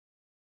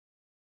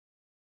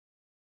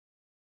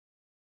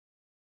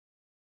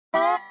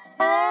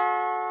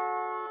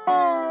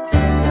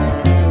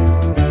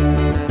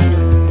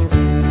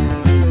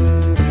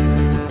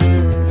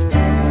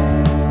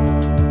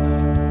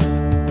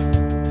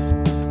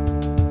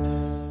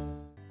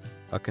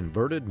A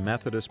converted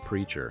Methodist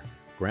preacher,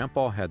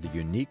 Grandpa had the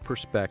unique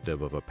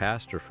perspective of a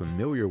pastor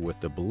familiar with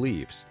the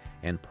beliefs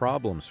and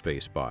problems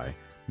faced by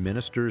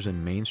ministers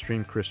in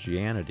mainstream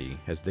Christianity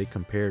as they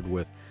compared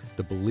with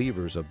the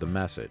believers of the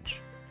Message.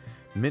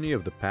 Many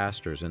of the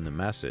pastors in the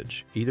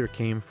Message either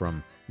came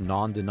from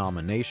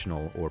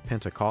non-denominational or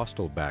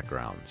Pentecostal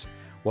backgrounds,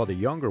 while the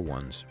younger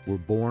ones were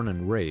born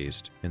and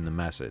raised in the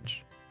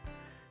Message.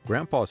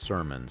 Grandpa's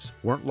sermons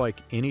weren't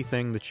like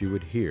anything that you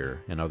would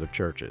hear in other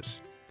churches.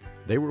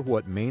 They were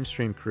what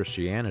mainstream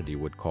Christianity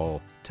would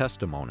call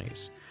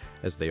testimonies,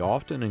 as they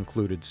often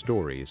included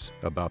stories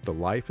about the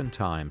life and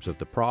times of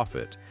the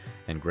prophet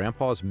and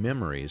Grandpa's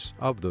memories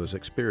of those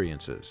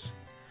experiences.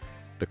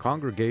 The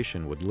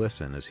congregation would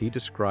listen as he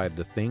described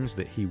the things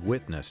that he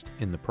witnessed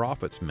in the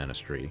prophet's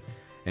ministry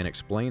and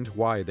explained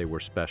why they were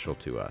special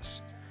to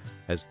us,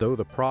 as though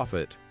the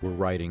prophet were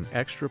writing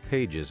extra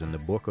pages in the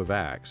book of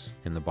Acts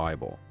in the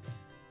Bible.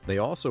 They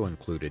also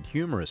included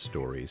humorous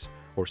stories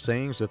or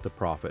sayings that the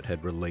prophet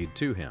had relayed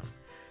to him,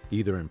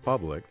 either in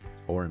public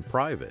or in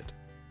private,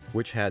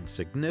 which had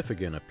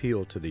significant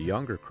appeal to the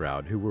younger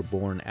crowd who were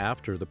born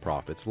after the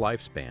prophet's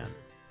lifespan.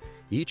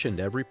 Each and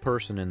every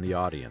person in the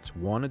audience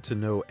wanted to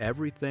know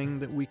everything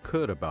that we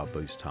could about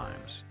those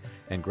times,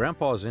 and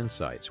Grandpa's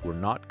insights were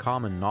not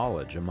common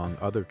knowledge among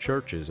other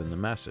churches in the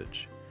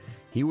Message.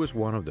 He was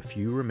one of the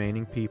few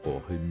remaining people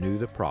who knew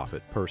the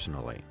prophet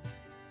personally.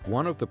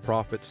 One of the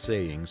prophet's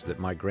sayings that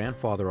my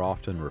grandfather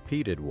often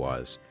repeated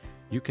was,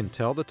 "You can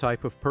tell the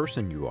type of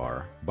person you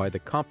are by the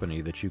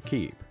company that you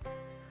keep."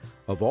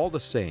 Of all the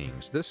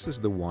sayings, this is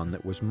the one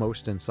that was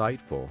most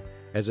insightful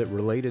as it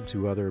related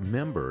to other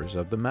members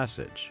of the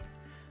Message.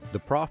 The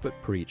prophet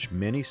preached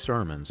many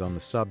sermons on the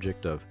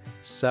subject of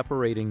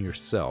separating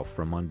yourself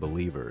from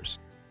unbelievers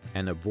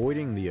and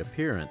avoiding the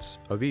appearance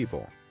of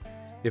evil.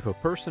 If a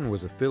person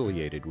was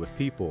affiliated with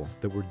people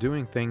that were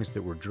doing things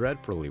that were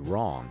dreadfully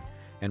wrong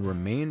and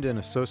remained in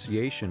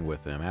association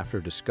with them after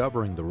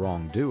discovering the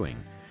wrongdoing,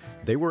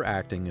 they were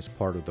acting as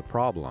part of the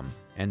problem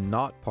and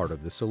not part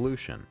of the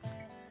solution.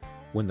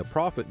 When the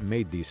prophet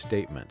made these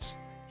statements,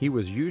 he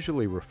was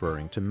usually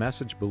referring to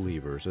Message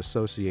believers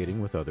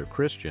associating with other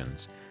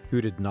Christians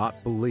who did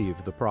not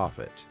believe the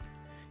prophet.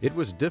 It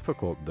was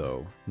difficult,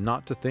 though,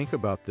 not to think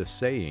about this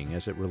saying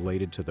as it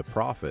related to the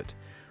prophet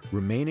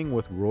remaining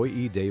with Roy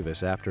E.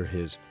 Davis after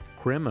his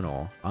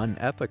criminal,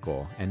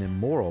 unethical, and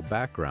immoral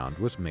background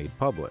was made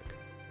public.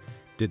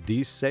 Did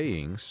these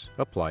sayings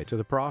apply to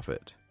the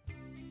prophet?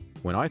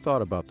 When I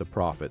thought about the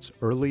prophet's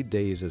early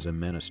days as a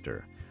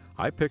minister,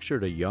 I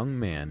pictured a young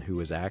man who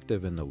was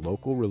active in the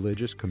local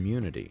religious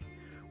community,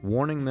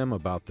 warning them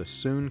about the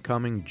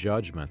soon-coming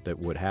judgment that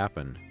would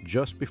happen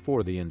just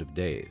before the end of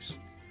days.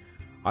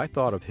 I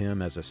thought of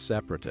him as a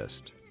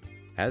separatist,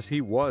 as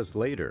he was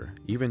later,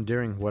 even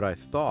during what I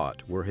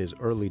thought were his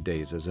early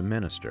days as a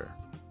minister.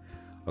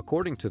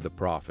 According to the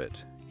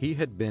prophet, he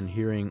had been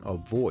hearing a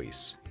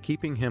voice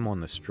keeping him on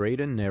the straight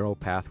and narrow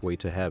pathway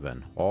to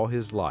heaven all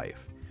his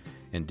life,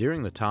 and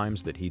during the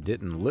times that he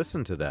didn't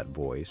listen to that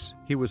voice,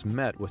 he was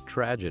met with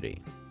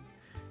tragedy.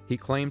 He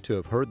claimed to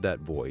have heard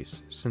that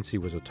voice since he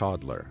was a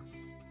toddler.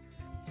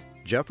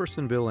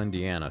 Jeffersonville,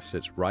 Indiana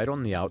sits right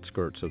on the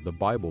outskirts of the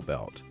Bible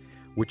Belt,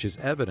 which is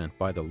evident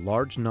by the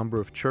large number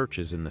of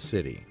churches in the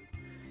city.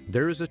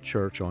 There is a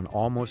church on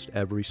almost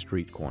every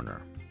street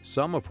corner,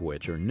 some of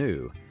which are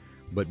new,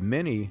 but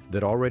many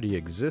that already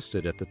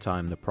existed at the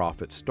time the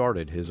prophet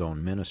started his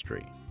own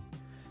ministry.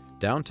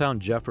 Downtown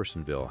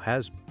Jeffersonville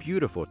has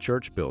beautiful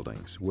church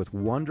buildings with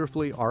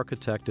wonderfully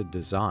architected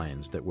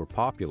designs that were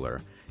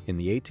popular in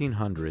the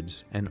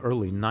 1800s and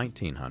early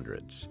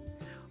 1900s.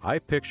 I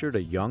pictured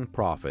a young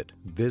prophet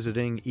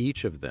visiting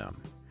each of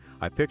them.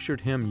 I pictured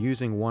him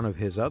using one of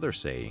his other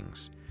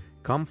sayings,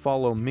 "Come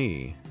follow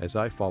me as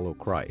I follow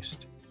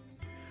Christ."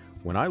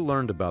 When I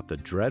learned about the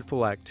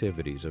dreadful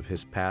activities of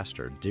his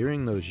pastor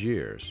during those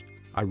years,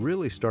 I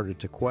really started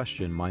to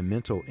question my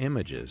mental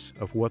images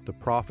of what the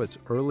prophet's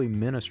early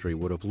ministry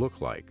would have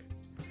looked like.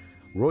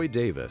 Roy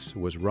Davis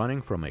was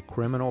running from a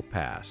criminal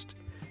past,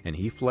 and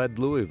he fled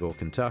Louisville,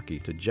 Kentucky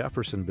to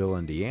Jeffersonville,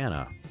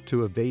 Indiana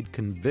to evade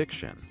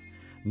conviction,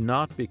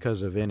 not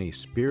because of any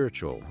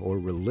spiritual or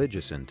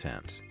religious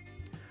intent.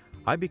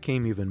 I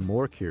became even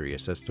more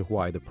curious as to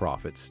why the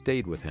prophet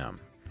stayed with him,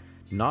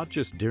 not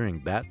just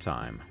during that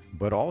time,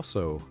 but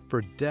also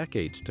for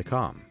decades to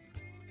come.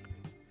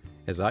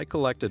 As I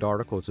collected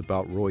articles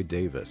about Roy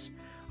Davis,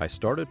 I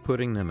started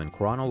putting them in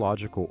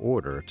chronological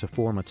order to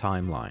form a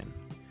timeline.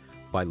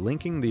 By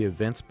linking the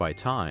events by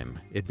time,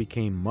 it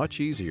became much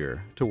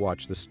easier to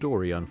watch the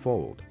story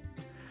unfold.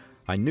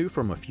 I knew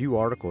from a few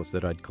articles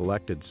that I'd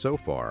collected so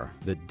far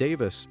that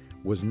Davis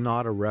was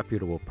not a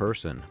reputable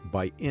person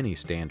by any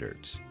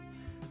standards.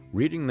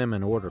 Reading them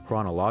in order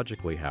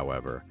chronologically,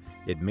 however,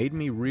 it made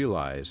me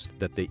realize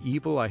that the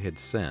evil I had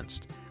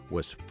sensed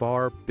was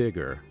far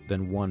bigger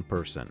than one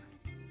person.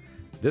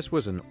 This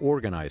was an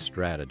organized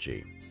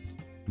strategy.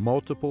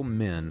 Multiple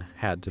men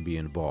had to be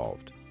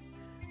involved.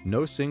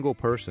 No single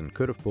person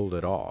could have pulled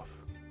it off.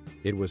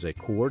 It was a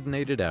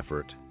coordinated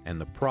effort, and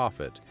the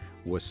prophet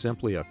was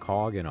simply a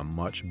cog in a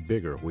much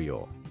bigger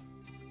wheel.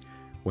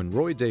 When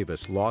Roy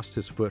Davis lost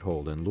his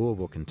foothold in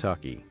Louisville,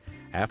 Kentucky,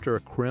 after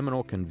a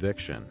criminal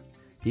conviction,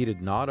 he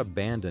did not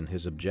abandon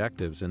his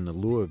objectives in the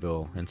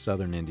Louisville and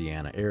southern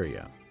Indiana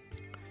area.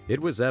 It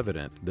was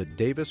evident that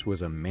Davis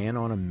was a man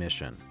on a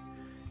mission,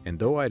 and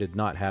though I did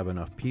not have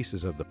enough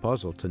pieces of the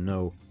puzzle to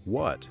know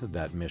what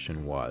that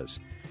mission was,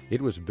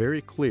 it was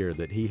very clear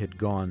that he had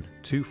gone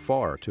too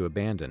far to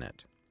abandon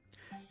it.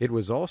 It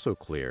was also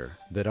clear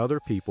that other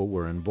people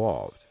were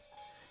involved.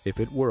 If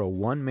it were a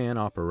one-man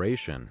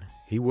operation,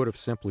 he would have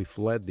simply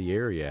fled the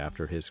area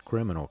after his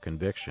criminal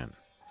conviction.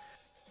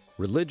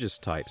 Religious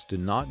types do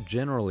not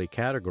generally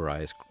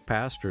categorize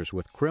pastors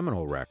with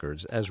criminal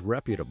records as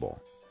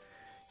reputable.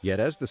 Yet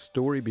as the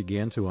story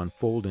began to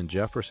unfold in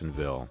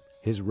Jeffersonville,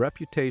 his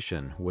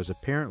reputation was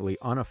apparently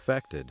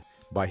unaffected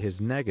by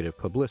his negative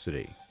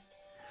publicity.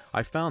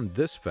 I found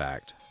this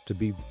fact to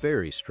be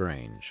very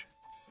strange.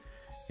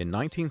 In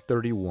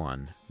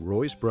 1931,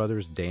 Roy's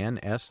brothers Dan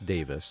S.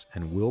 Davis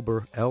and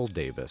Wilbur L.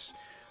 Davis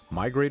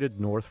migrated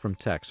north from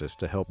Texas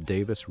to help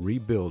Davis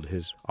rebuild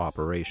his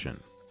operation.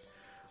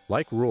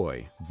 Like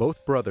Roy,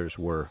 both brothers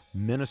were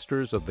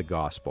ministers of the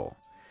gospel,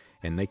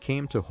 and they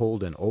came to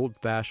hold an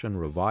old-fashioned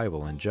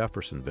revival in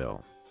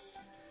Jeffersonville.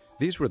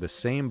 These were the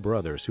same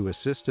brothers who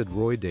assisted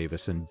Roy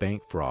Davis in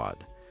bank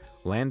fraud,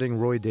 landing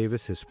Roy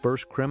Davis his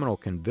first criminal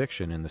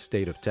conviction in the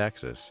state of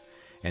Texas,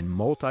 and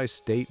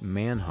multi-state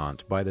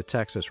manhunt by the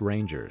Texas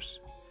Rangers.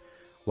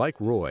 Like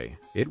Roy,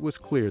 it was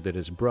clear that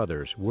his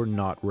brothers were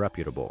not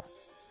reputable.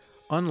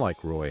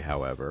 Unlike Roy,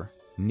 however,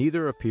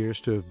 neither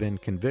appears to have been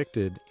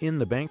convicted in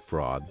the bank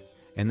fraud,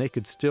 and they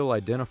could still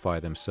identify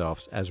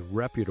themselves as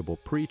reputable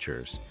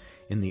preachers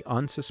in the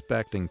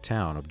unsuspecting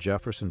town of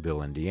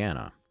Jeffersonville,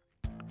 Indiana.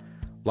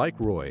 Like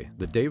Roy,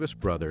 the Davis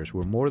brothers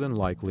were more than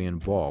likely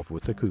involved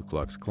with the Ku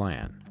Klux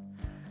Klan.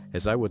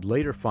 As I would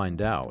later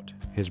find out,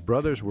 his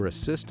brothers were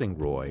assisting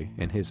Roy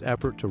in his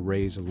effort to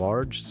raise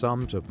large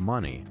sums of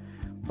money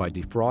by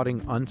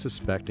defrauding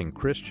unsuspecting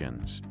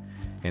Christians,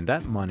 and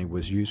that money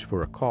was used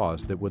for a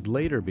cause that would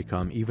later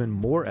become even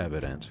more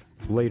evident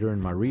later in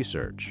my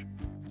research.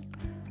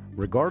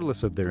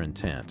 Regardless of their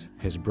intent,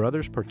 his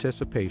brothers'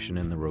 participation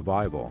in the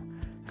revival,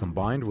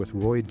 combined with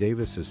Roy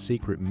Davis's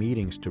secret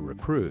meetings to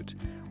recruit,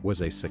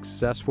 was a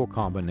successful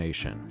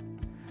combination.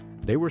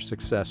 They were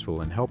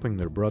successful in helping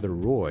their brother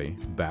Roy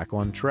back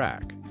on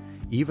track,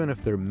 even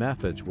if their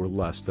methods were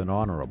less than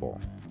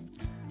honorable.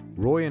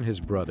 Roy and his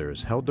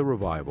brothers held the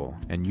revival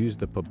and used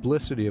the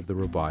publicity of the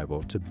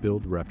revival to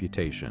build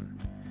reputation.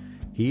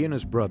 He and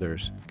his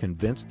brothers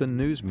convinced the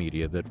news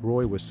media that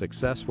Roy was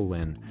successful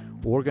in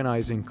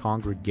organizing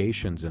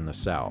congregations in the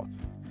South,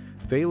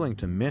 failing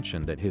to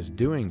mention that his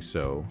doing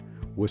so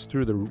was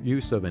through the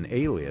use of an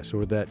alias,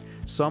 or that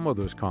some of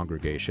those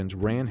congregations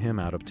ran him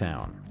out of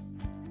town.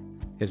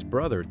 His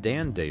brother,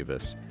 Dan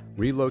Davis,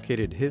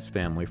 relocated his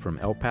family from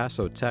El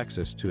Paso,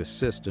 Texas to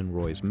assist in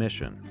Roy's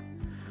mission.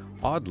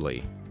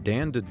 Oddly,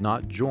 Dan did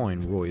not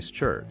join Roy's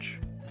church.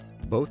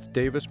 Both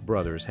Davis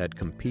brothers had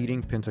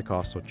competing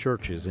Pentecostal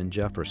churches in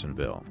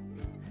Jeffersonville.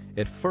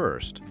 At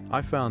first,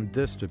 I found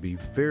this to be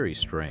very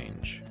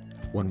strange.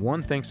 When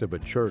one thinks of a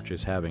church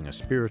as having a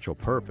spiritual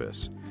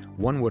purpose,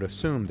 one would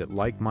assume that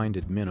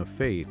like-minded men of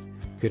faith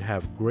could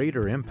have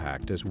greater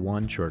impact as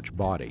one church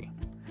body.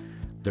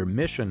 Their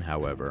mission,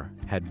 however,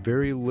 had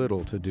very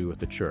little to do with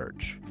the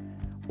church.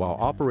 While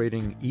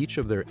operating each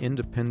of their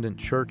independent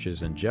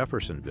churches in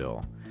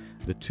Jeffersonville,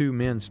 the two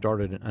men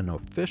started an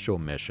official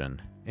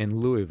mission in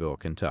Louisville,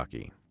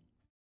 Kentucky.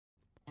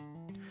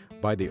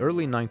 By the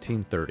early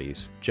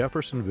 1930s,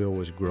 Jeffersonville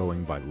was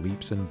growing by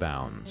leaps and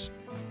bounds.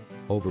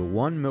 Over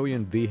 1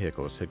 million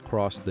vehicles had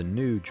crossed the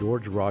new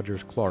George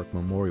Rogers Clark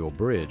Memorial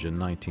Bridge in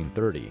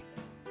 1930,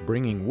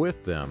 bringing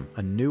with them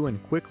a new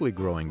and quickly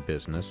growing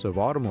business of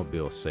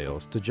automobile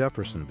sales to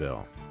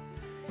Jeffersonville.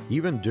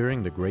 Even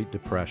during the Great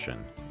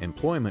Depression,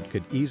 employment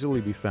could easily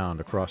be found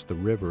across the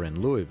river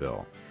in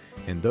Louisville,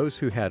 and those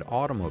who had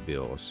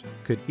automobiles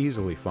could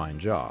easily find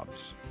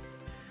jobs.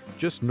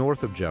 Just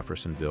north of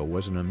Jeffersonville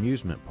was an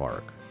amusement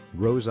park,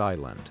 Rose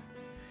Island.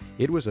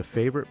 It was a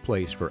favorite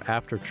place for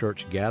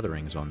after-church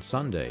gatherings on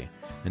Sunday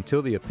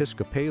until the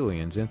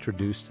Episcopalians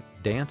introduced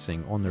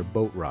dancing on their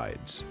boat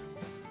rides.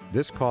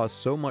 This caused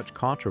so much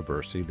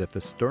controversy that the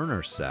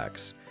sterner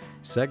sects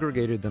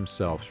segregated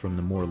themselves from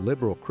the more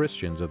liberal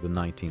Christians of the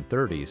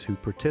 1930s who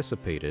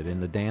participated in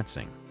the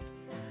dancing.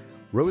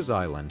 Rose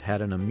Island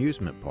had an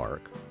amusement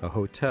park, a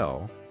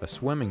hotel, a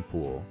swimming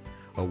pool,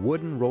 a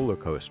wooden roller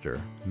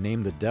coaster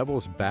named the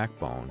Devil's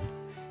Backbone,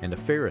 and a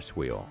Ferris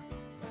wheel.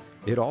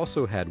 It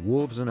also had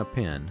wolves in a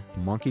pen,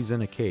 monkeys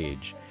in a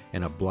cage,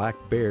 and a black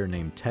bear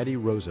named Teddy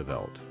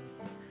Roosevelt.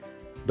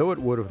 Though it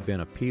would have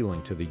been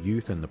appealing to the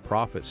youth in the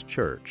Prophet's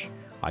Church,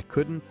 I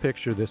couldn't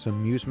picture this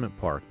amusement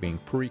park being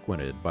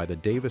frequented by the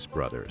Davis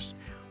brothers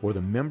or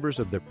the members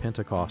of their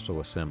Pentecostal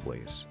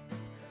assemblies.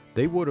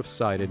 They would have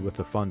sided with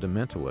the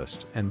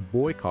fundamentalists and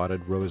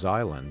boycotted Rose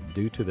Island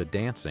due to the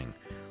dancing,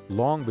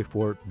 long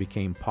before it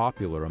became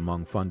popular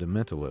among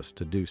fundamentalists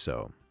to do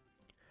so.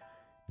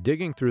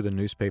 Digging through the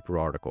newspaper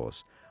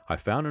articles, I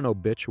found an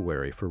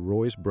obituary for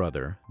Roy's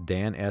brother,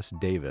 Dan S.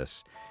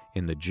 Davis,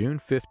 in the June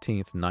 15,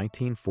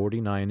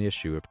 1949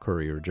 issue of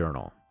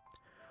Courier-Journal.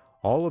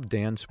 All of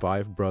Dan's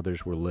 5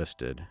 brothers were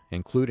listed,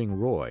 including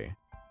Roy,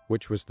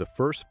 which was the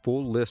first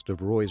full list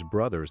of Roy's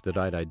brothers that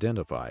I'd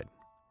identified.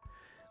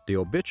 The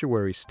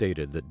obituary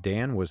stated that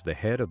Dan was the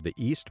head of the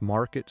East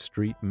Market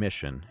Street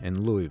Mission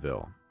in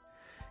Louisville.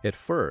 At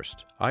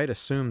first, I had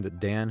assumed that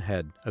Dan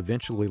had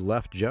eventually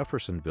left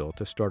Jeffersonville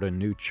to start a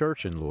new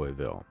church in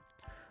Louisville,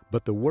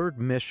 but the word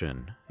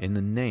mission in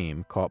the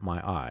name caught my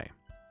eye.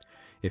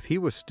 If he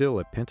was still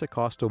a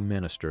Pentecostal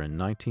minister in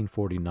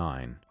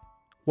 1949,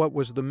 what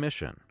was the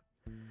mission?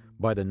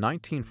 By the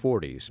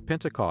 1940s,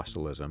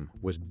 Pentecostalism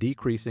was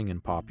decreasing in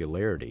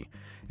popularity,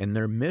 and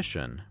their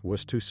mission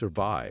was to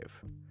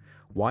survive.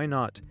 Why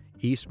not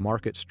East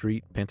Market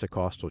Street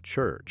Pentecostal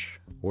Church,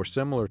 or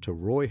similar to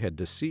Roy had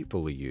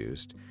deceitfully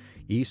used,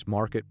 East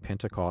Market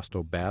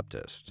Pentecostal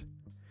Baptist?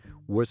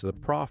 Was the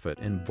prophet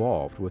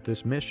involved with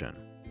this mission?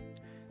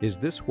 Is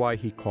this why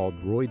he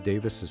called Roy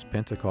Davis's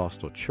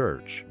Pentecostal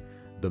church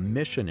the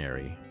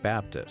Missionary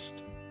Baptist?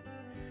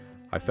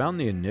 I found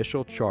the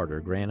initial charter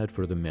granted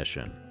for the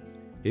mission.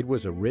 It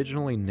was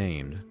originally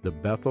named the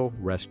Bethel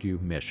Rescue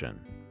Mission.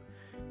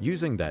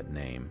 Using that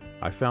name,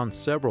 I found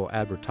several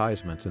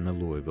advertisements in the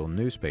Louisville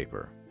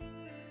newspaper.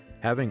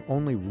 Having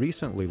only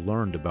recently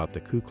learned about the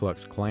Ku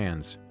Klux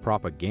Klan's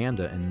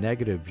propaganda and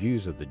negative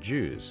views of the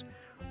Jews,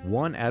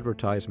 one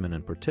advertisement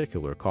in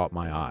particular caught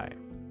my eye.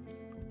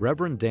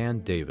 Reverend Dan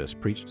Davis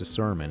preached a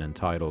sermon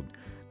entitled,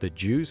 "The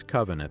Jews'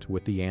 Covenant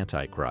with the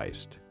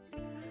Antichrist."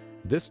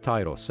 This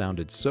title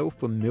sounded so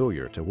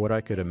familiar to what I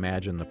could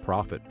imagine the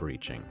prophet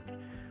preaching,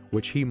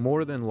 which he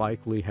more than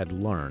likely had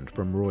learned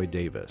from Roy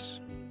Davis.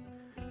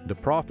 The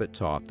prophet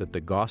taught that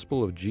the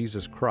gospel of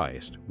Jesus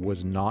Christ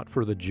was not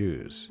for the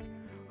Jews,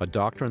 a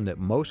doctrine that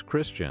most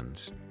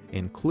Christians,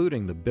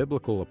 including the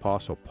biblical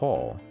apostle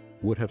Paul,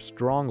 would have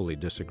strongly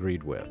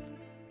disagreed with.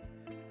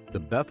 The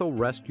Bethel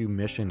Rescue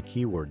Mission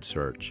keyword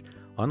search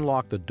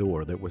unlocked a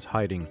door that was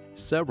hiding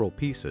several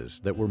pieces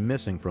that were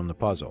missing from the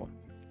puzzle.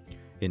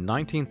 In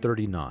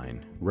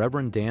 1939,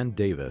 Reverend Dan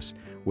Davis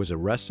was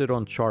arrested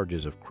on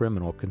charges of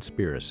criminal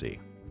conspiracy.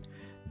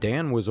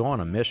 Dan was on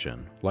a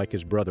mission, like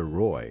his brother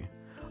Roy,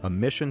 a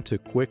mission to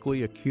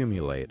quickly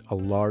accumulate a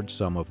large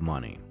sum of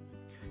money,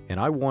 and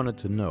I wanted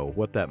to know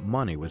what that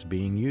money was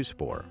being used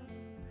for.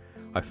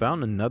 I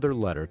found another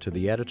letter to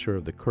the editor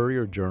of the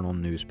Courier-Journal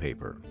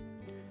newspaper.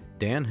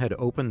 Dan had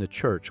opened the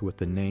church with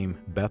the name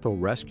Bethel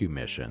Rescue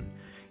Mission,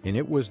 and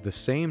it was the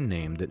same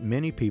name that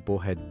many people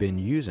had been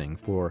using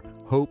for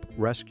Hope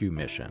Rescue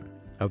Mission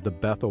of the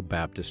Bethel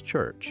Baptist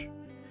Church.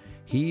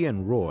 He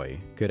and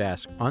Roy could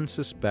ask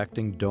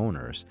unsuspecting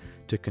donors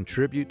to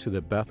contribute to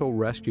the Bethel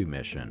Rescue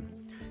Mission,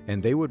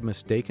 and they would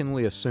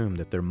mistakenly assume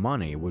that their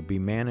money would be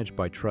managed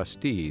by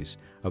trustees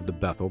of the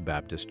Bethel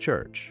Baptist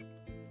Church.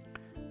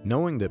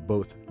 Knowing that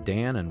both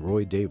Dan and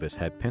Roy Davis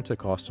had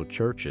Pentecostal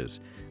churches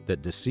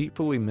that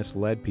deceitfully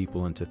misled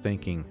people into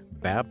thinking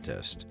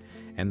Baptist,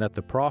 and that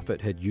the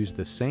prophet had used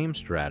the same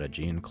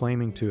strategy in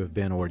claiming to have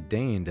been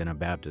ordained in a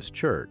Baptist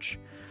church,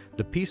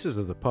 the pieces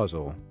of the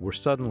puzzle were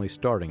suddenly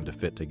starting to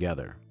fit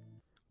together.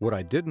 What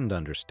I didn't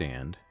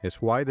understand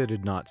is why they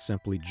did not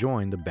simply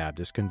join the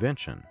Baptist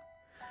convention.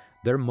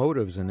 Their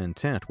motives and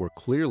intent were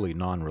clearly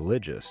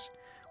non-religious.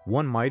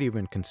 One might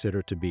even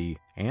consider to be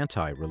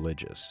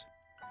anti-religious.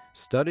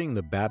 Studying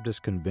the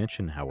Baptist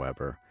convention,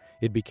 however,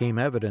 it became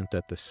evident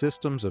that the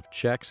systems of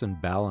checks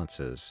and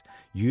balances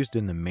used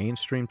in the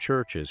mainstream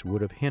churches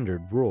would have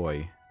hindered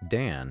Roy,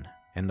 Dan,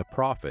 and the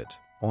prophet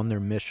on their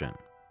mission.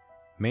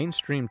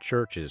 Mainstream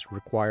churches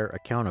require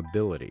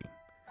accountability,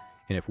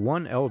 and if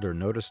one elder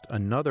noticed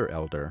another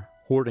elder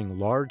hoarding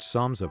large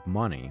sums of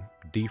money,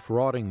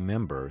 defrauding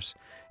members,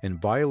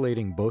 and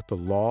violating both the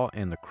law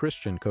and the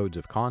Christian codes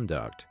of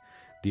conduct,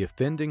 the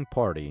offending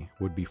party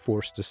would be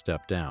forced to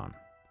step down.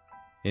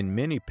 In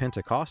many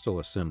Pentecostal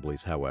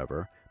assemblies,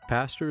 however,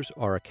 pastors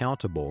are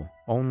accountable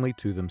only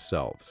to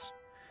themselves.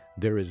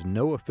 There is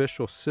no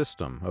official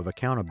system of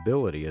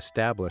accountability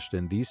established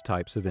in these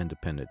types of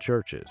independent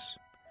churches.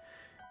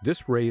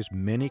 This raised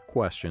many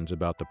questions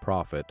about the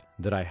prophet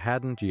that I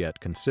hadn't yet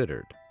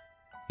considered.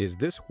 Is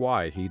this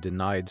why he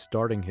denied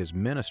starting his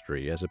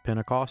ministry as a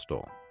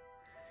Pentecostal?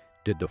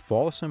 Did the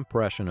false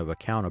impression of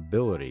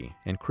accountability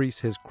increase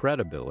his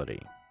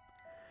credibility?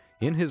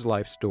 In his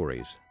life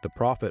stories, the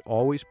prophet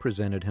always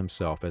presented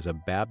himself as a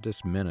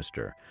Baptist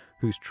minister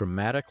whose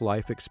traumatic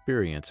life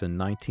experience in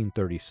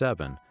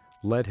 1937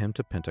 led him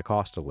to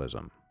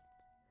Pentecostalism.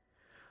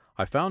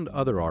 I found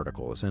other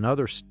articles in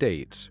other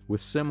states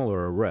with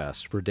similar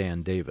arrests for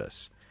Dan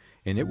Davis,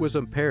 and it was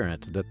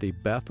apparent that the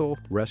Bethel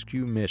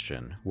Rescue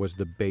Mission was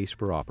the base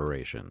for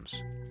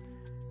operations.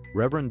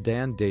 Reverend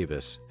Dan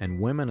Davis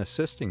and women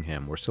assisting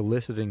him were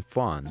soliciting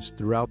funds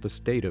throughout the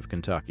state of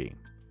Kentucky.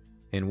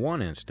 In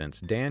one instance,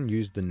 Dan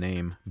used the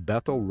name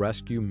Bethel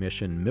Rescue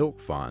Mission Milk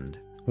Fund,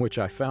 which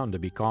I found to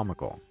be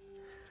comical.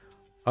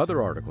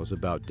 Other articles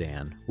about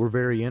Dan were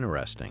very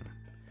interesting.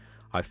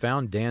 I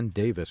found Dan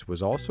Davis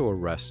was also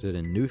arrested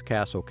in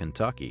Newcastle,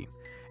 Kentucky,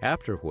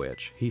 after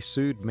which he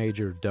sued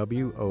Major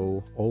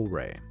W.O.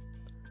 Ulrey.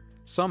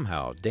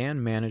 Somehow,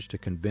 Dan managed to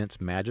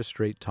convince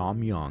Magistrate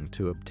Tom Young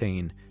to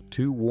obtain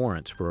 2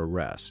 warrants for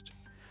arrest.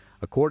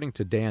 According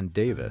to Dan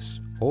Davis,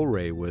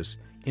 Ulrey was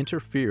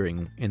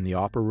interfering in the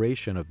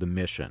operation of the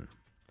mission.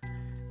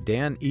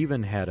 Dan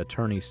even had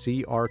attorney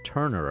C.R.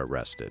 Turner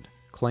arrested,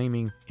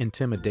 claiming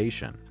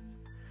intimidation.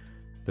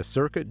 The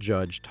circuit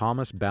judge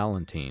Thomas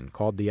Ballantine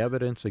called the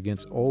evidence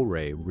against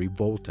Ulrey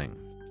revolting.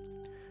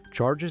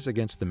 Charges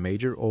against the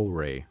Major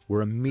Ulrey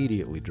were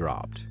immediately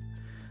dropped.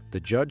 The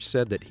judge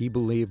said that he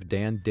believed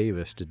Dan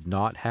Davis did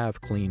not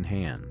have clean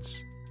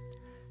hands.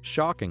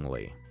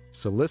 Shockingly,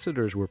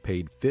 solicitors were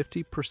paid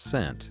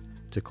 50%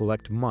 to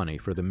collect money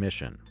for the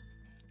mission.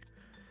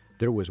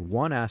 There was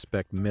one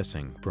aspect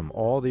missing from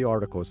all the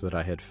articles that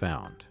I had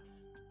found: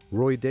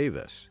 Roy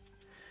Davis.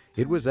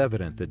 It was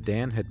evident that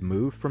Dan had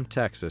moved from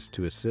Texas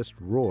to assist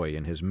Roy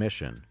in his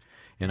mission,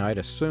 and I'd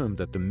assumed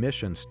that the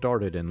mission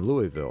started in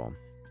Louisville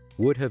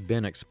would have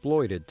been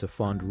exploited to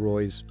fund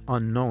Roy's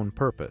unknown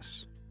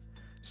purpose.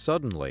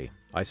 Suddenly,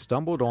 I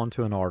stumbled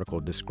onto an article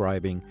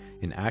describing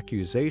an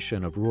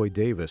accusation of Roy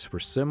Davis for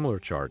similar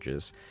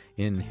charges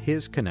in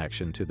his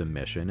connection to the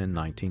mission in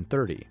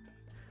 1930.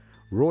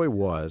 Roy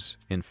was,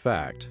 in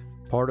fact,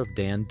 part of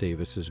Dan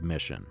Davis's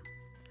mission.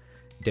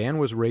 Dan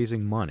was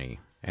raising money,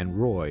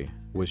 and Roy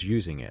was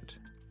using it.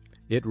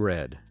 It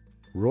read,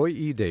 Roy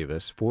E.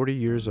 Davis, 40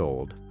 years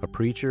old, a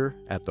preacher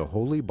at the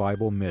Holy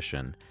Bible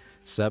Mission,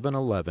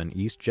 711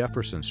 East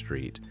Jefferson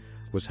Street,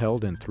 was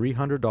held in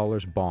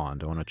 $300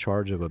 bond on a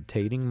charge of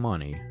obtaining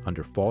money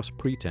under false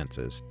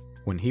pretenses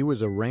when he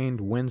was arraigned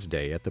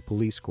Wednesday at the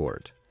police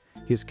court.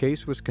 His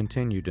case was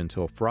continued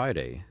until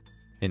Friday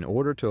in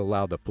order to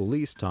allow the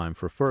police time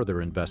for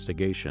further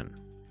investigation.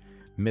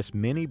 Miss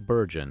Minnie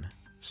Burgeon,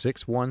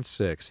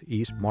 616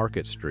 East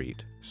Market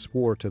Street,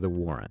 swore to the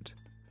warrant.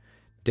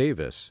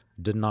 Davis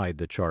denied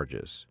the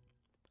charges.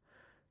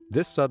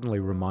 This suddenly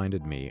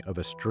reminded me of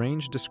a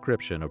strange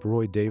description of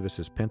Roy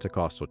Davis's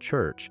Pentecostal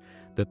church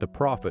that the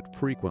prophet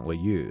frequently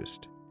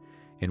used.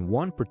 In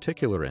one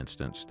particular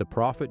instance, the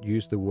prophet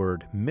used the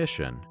word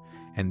mission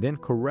and then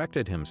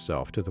corrected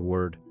himself to the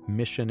word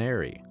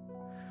missionary.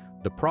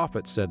 The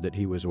prophet said that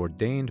he was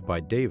ordained by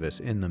Davis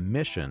in the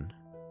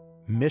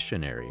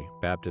Missionary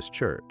Baptist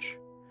Church.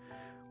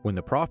 When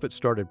the prophet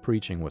started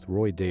preaching with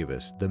Roy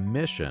Davis, the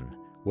mission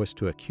was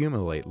to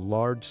accumulate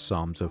large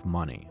sums of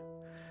money.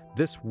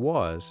 This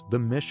was the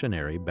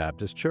Missionary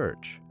Baptist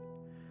Church.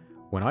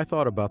 When I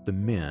thought about the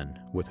men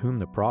with whom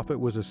the prophet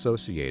was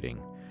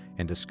associating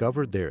and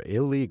discovered their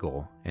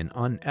illegal and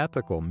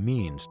unethical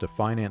means to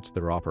finance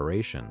their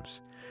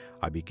operations,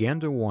 I began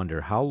to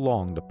wonder how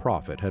long the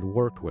prophet had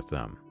worked with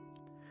them.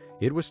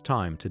 It was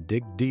time to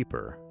dig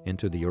deeper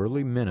into the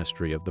early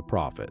ministry of the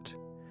prophet.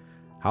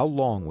 How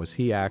long was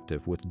he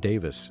active with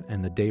Davis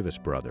and the Davis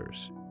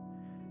brothers?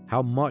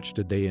 How much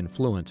did they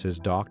influence his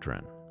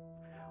doctrine?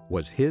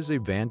 Was his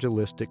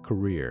evangelistic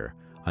career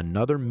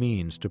another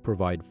means to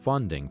provide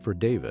funding for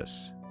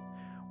Davis?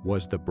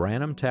 Was the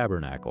Branham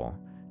Tabernacle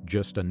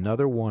just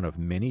another one of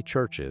many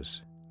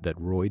churches that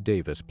Roy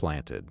Davis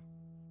planted?